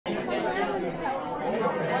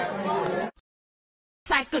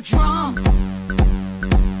like a drum.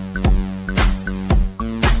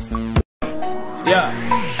 Yeah.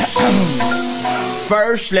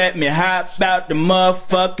 First, let me hop out the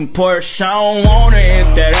motherfucking Porsche. I don't want it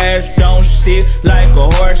if that ass don't sit like a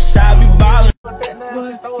horse. I be ballin'. I'm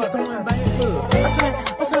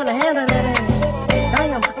trying to handle that ass.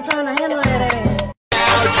 Damn, I'm trying to handle that ass.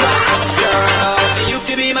 You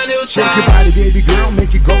can be my new Shake your body, baby girl,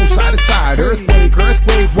 make it go side to side. Earthquake,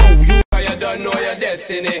 earthquake, whoa, you. You don't know your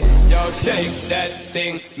destiny. Yo, shake that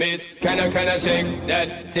thing, miss. Can I shake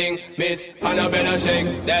that thing, miss? Annabella,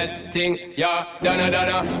 shake that thing. Yeah,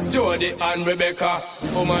 Donna, Jody and Rebecca.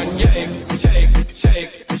 Woman, shake that,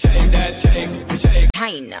 shake.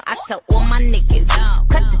 China, I tell all my niggas,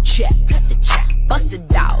 cut the check, bust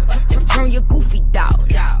it out, turn your goofy dog,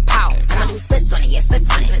 pow. I'ma do splits on it, yeah, splits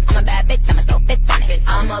on it. I'm a bad bitch, I'ma throw fits on it.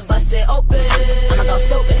 I'ma bust it open, I'ma go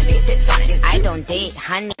stupid and leave fits on it. I don't date,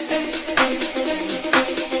 honey.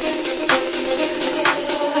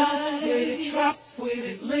 Drop with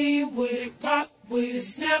it, lean with it, rock with it,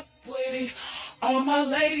 snap with it. All my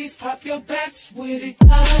ladies, pop your backs with it.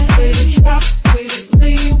 With it, drop with it,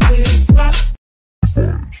 lean with it, rock.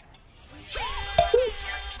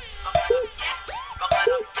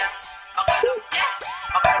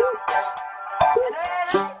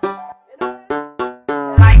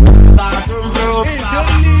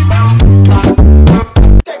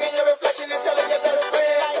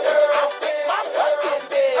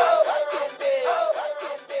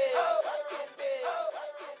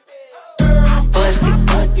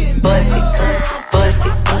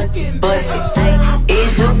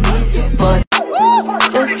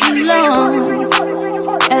 Just as long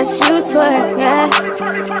as you twerk, yeah,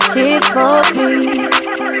 she for me.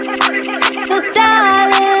 So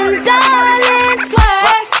darling,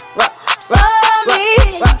 twerk, roll me,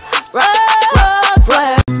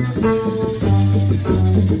 twerk.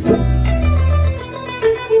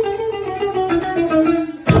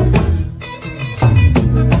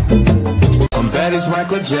 I'm bad as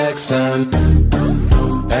Michael Jackson.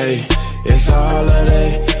 Hey, it's a holiday.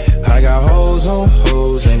 I got hoes on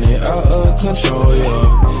hoes and it out of control,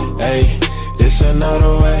 yeah. Hey, it's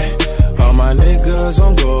another way. All my niggas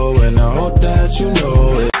on go and I hope that you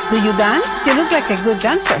know it. Do you dance? You look like a good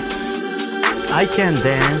dancer. I can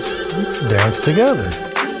dance. Dance together.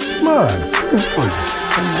 Come on, join us.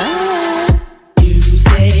 You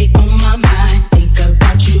stay on my mind, think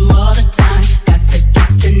about you all the time. Got to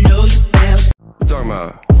get to know you well.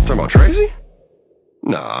 Talking about Tracy?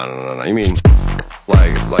 No. You mean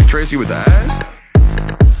like Tracy with the ass?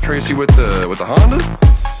 Tracy with the Honda?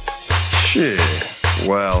 Shit.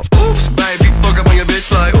 Well, oops, baby, fuck up on your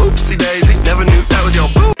bitch like oopsie daisy. Never knew that was your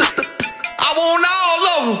boo. I want all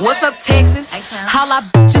of them. What's up, Texas? How our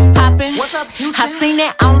bitches poppin'? What's up, Houston? I seen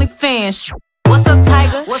that OnlyFans. What's up,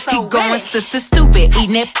 Tiger? He going stupid,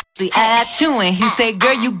 eating that pussy, eye chewing. He said,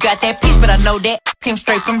 girl, you got that peach, but I know that came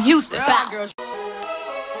straight from Houston.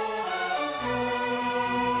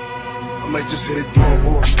 I might just hit it through a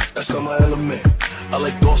horn, that's on my element. I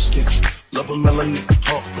like dark skins, love a melanin.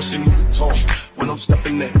 Talk, pussy move the talk when I'm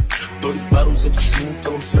stepping in. 30 bottles of consume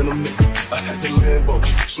till I'm sentiment. I had the Lambo,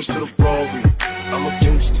 switch to the Ferrari. I'm a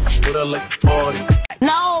gangster, but I like to party.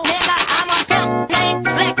 No, nigga, I'm a pimp named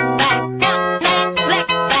Slick Back. Pimp named Slick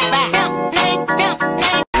Back. Pimp named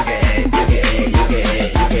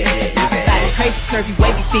You got crazy, curvy,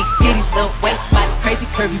 wavy, big titties, little waist body. Crazy,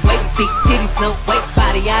 curvy, wavy, big titties, little waist body.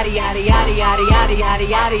 Yaddy, yaddy, yaddy, yaddy, yaddy, yaddy,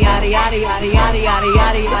 yaddy, yaddy, yaddy, yaddy, yaddy, yaddy,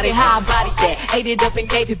 yaddy, yaddy. How I body that? Ate it up and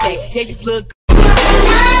gave it back. Yeah, you look.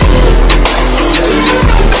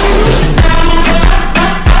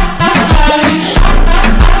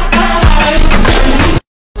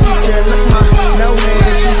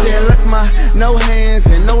 No hands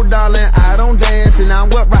and no darling, I don't dance. And I'm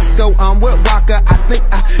with Roscoe, I'm with Walker. I think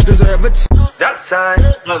I deserve a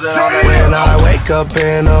When I wake up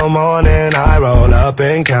in the morning, I roll up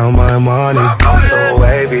and count my money. I'm so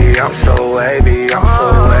wavy, I'm so wavy, I'm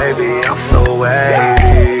so wavy, I'm so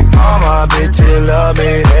wavy. All my bitches love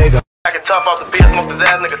me, they go. I can top off the beat, smoke his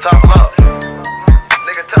ass, nigga top up.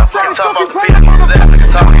 Nigga top off the beat, smoke his ass, nigga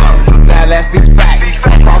top up. Now let's be facts.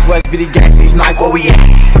 Crosswest video gang, see knife where we at.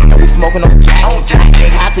 We smoking on Jack.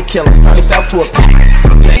 Ain't have to kill him, turn yourself to a pack.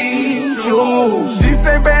 She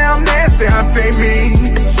say, babe, I'm nasty, I say me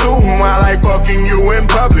too. I like fucking you in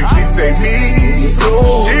public, she say me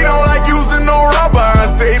too. She don't like using no rubber,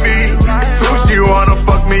 I say me too. She wanna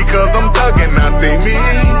fuck me cause I'm thuggin', I say me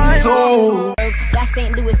too. Got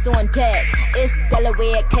St. Louis on deck. It's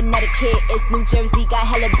Delaware, Connecticut. It's New Jersey, got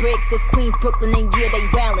hella bricks. It's Queens, Brooklyn, and yeah, they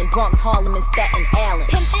rallying. Bronx, Harlem, and Staten Island.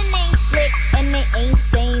 Pimpin' ain't slick, and they ain't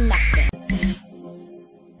saying nothing.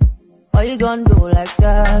 gon' do like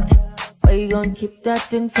that? Why you gon' keep that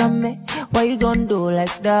thing from me? Why you gon' do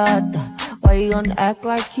like that? Why you gon' act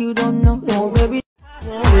like you don't know? No, baby.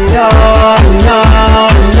 No,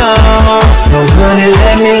 so honey,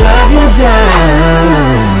 let me love you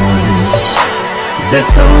down. There's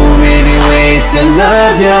so many ways to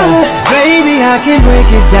love you, baby, I can break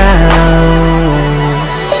it down.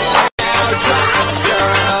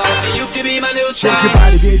 You can be my new child. Shake your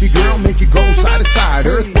body, baby girl, make it go side to side.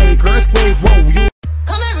 Earthquake, earthquake, whoa, you.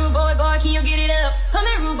 Come here, rude boy, boy, can you get it up? Come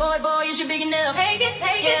here, rude boy, boy, is you big enough? Take it,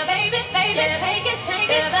 yeah, baby, baby, yeah, take it,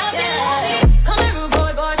 yeah. Come here, rude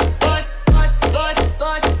boy, boy, boy, boy, boy,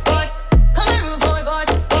 boy, boy. Come here, rude boy, boy,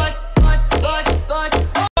 boy, boy, boy, boy.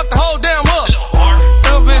 Fuck the whole damn up.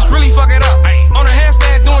 Little bitch really fuck it up. On a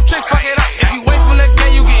handstand doing tricks, fuck it up. If you wait from the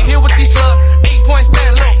game, you get hit with these 8-point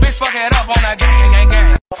stand. Little bitch fuck it up on that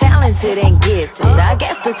gang. Talented and gifted, I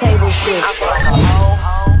guess the table shit. I feel like a whole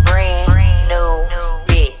brand new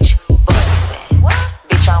bitch. Bustin'.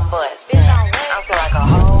 Bitch, I'm bustin'. I feel like a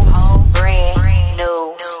whole brand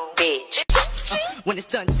new bitch. When it's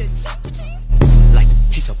done, shit. Like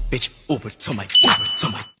teaser, bitch, Uber to my.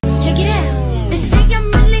 Check it out. They say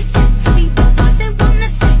I'm really sexy. The boys they wanna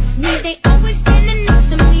sex me. They always standing next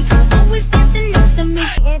to me. Always dancing next to me.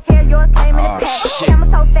 And share yours, claim in the back. Camera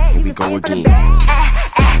so fat, you can see from the back.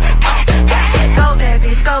 Go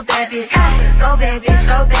babies, go babies, go babies,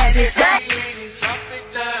 go babies. Drop it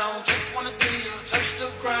down, just wanna see you touch the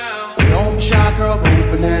ground. Don't be shy, girl, go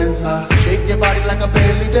bonanza. Shake your body like a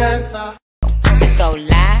belly dancer. Let's go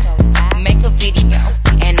live, make a video,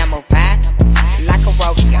 and I'ma ride like a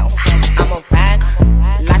rodeo. I'ma ride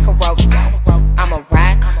like a rodeo. I'ma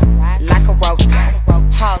ride like a rodeo.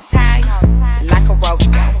 Hog tie like a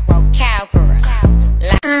rodeo. Cowgirl.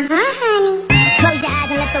 Honey. Close your eyes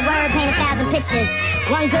and let the word paint 1,000 pictures.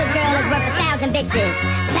 One good girl is worth 1,000 bitches.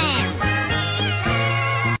 Bam.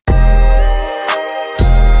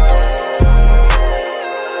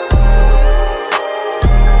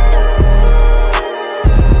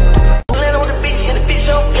 Land on the beach and the bitch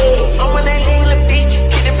okay. I'm on that lean little beach.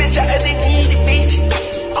 Get the bitch out of the knee, the beach.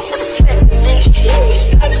 I'm from the flat, nigga. She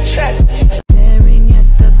out the trap. Staring at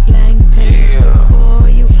the blank page before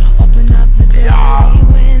you. Open up the dirty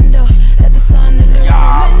window. Let the sun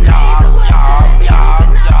illuminate the world that you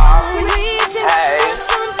can now. Reaching for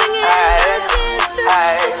something in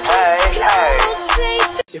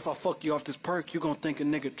If I fuck you off this perk, you gon' think a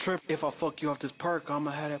nigga trip. If I fuck you off this perk,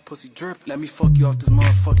 I'ma have that pussy drip. Let me fuck you off this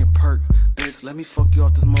motherfucking perk, bitch. Let me fuck you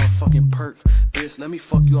off this motherfucking perk, bitch. Let me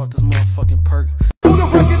fuck you off this motherfucking perk. To the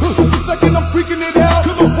record, just a second, I'm freaking it out.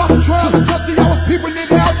 Cause I was trying to touch it, I was peeping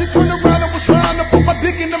it out. She turned around and was trying to put my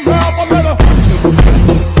dick in the mouth. I let her.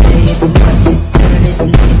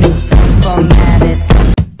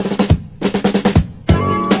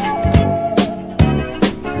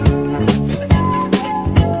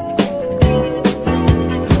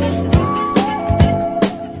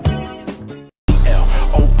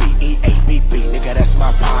 Nigga, that's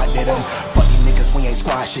my partner. Fuck you niggas, we ain't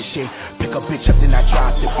squashing shit. Pick a bitch up, then I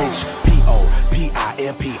drop the bitch.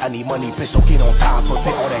 P-O-P-I-M-P, I need money, bitch, so get on top of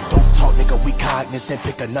it. All that dope talk, nigga, we cognizant.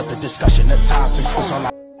 Pick another discussion, the topic, switch on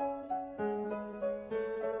like.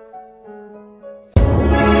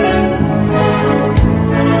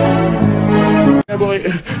 That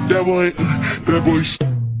boy.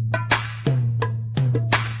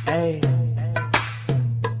 Hey.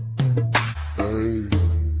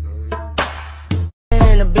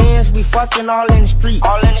 In the Benz, we fucking all in the street.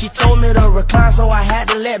 She told me to recline, so I had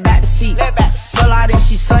to let back the seat. Pull out and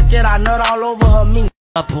she sucked it, I nut all over her meat.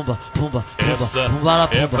 Pumba, pumba, Essa pumba,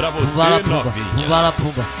 é pra você, novinha. pumba,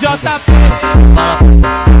 pumba, JP. pumba,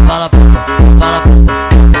 pumba, pumba, pumba,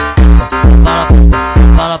 pumba,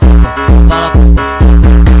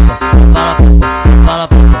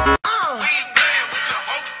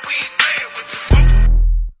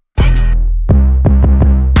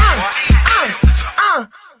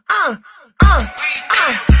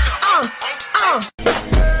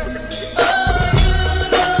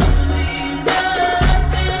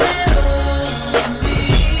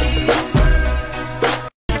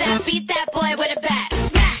 Beat that boy with a bat.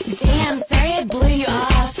 Damn, sorry I blew you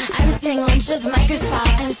off. I was doing lunch with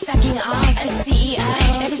Microsoft. I'm sucking off a CEO.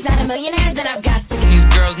 If he's not a millionaire, then I've got to. These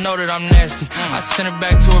girls know that I'm nasty. I sent her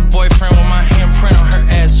back to her boyfriend with my handprint on her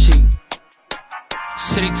ass cheek.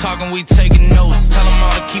 City talking, we taking notes. Tell him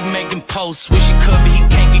all to keep making posts. Wish he could, but he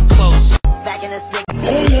can't get close. Back in the sick.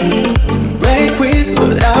 Break with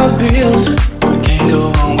what I've built. I can't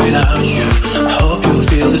go on without you. I hope you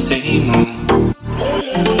feel the same mood.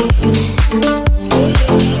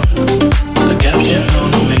 The caption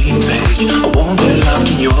on the main page, I won't be locked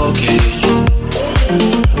in your cage.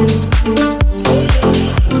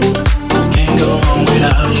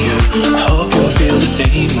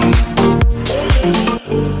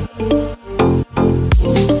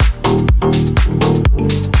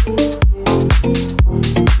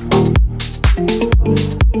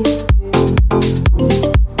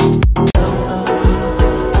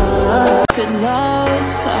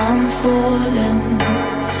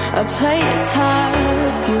 I play it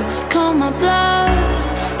tough, you call my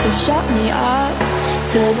bluff, so shut me up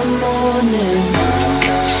till the morning.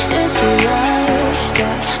 It's a rush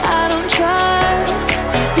that I don't trust.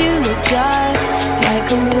 You look just like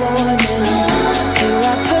a warning. Do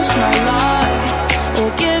I push my luck or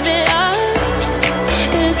give it up?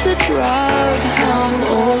 It's a drug I'm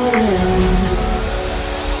all in.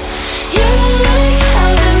 You like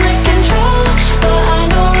having the control, but I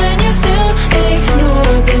know when you feel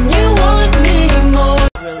ignored, then you want me more.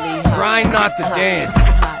 Try not to dance.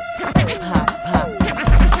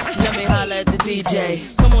 Let me holler at the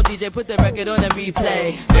DJ. Come on, DJ, put the record on and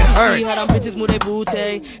replay. It hurts. See how them bitches move their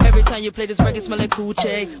booty. Every time you play this record, smell like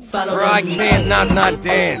coochie. Follow Right, man, not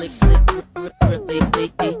dance.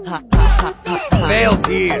 Failed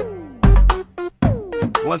here.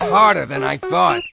 Was harder than I thought.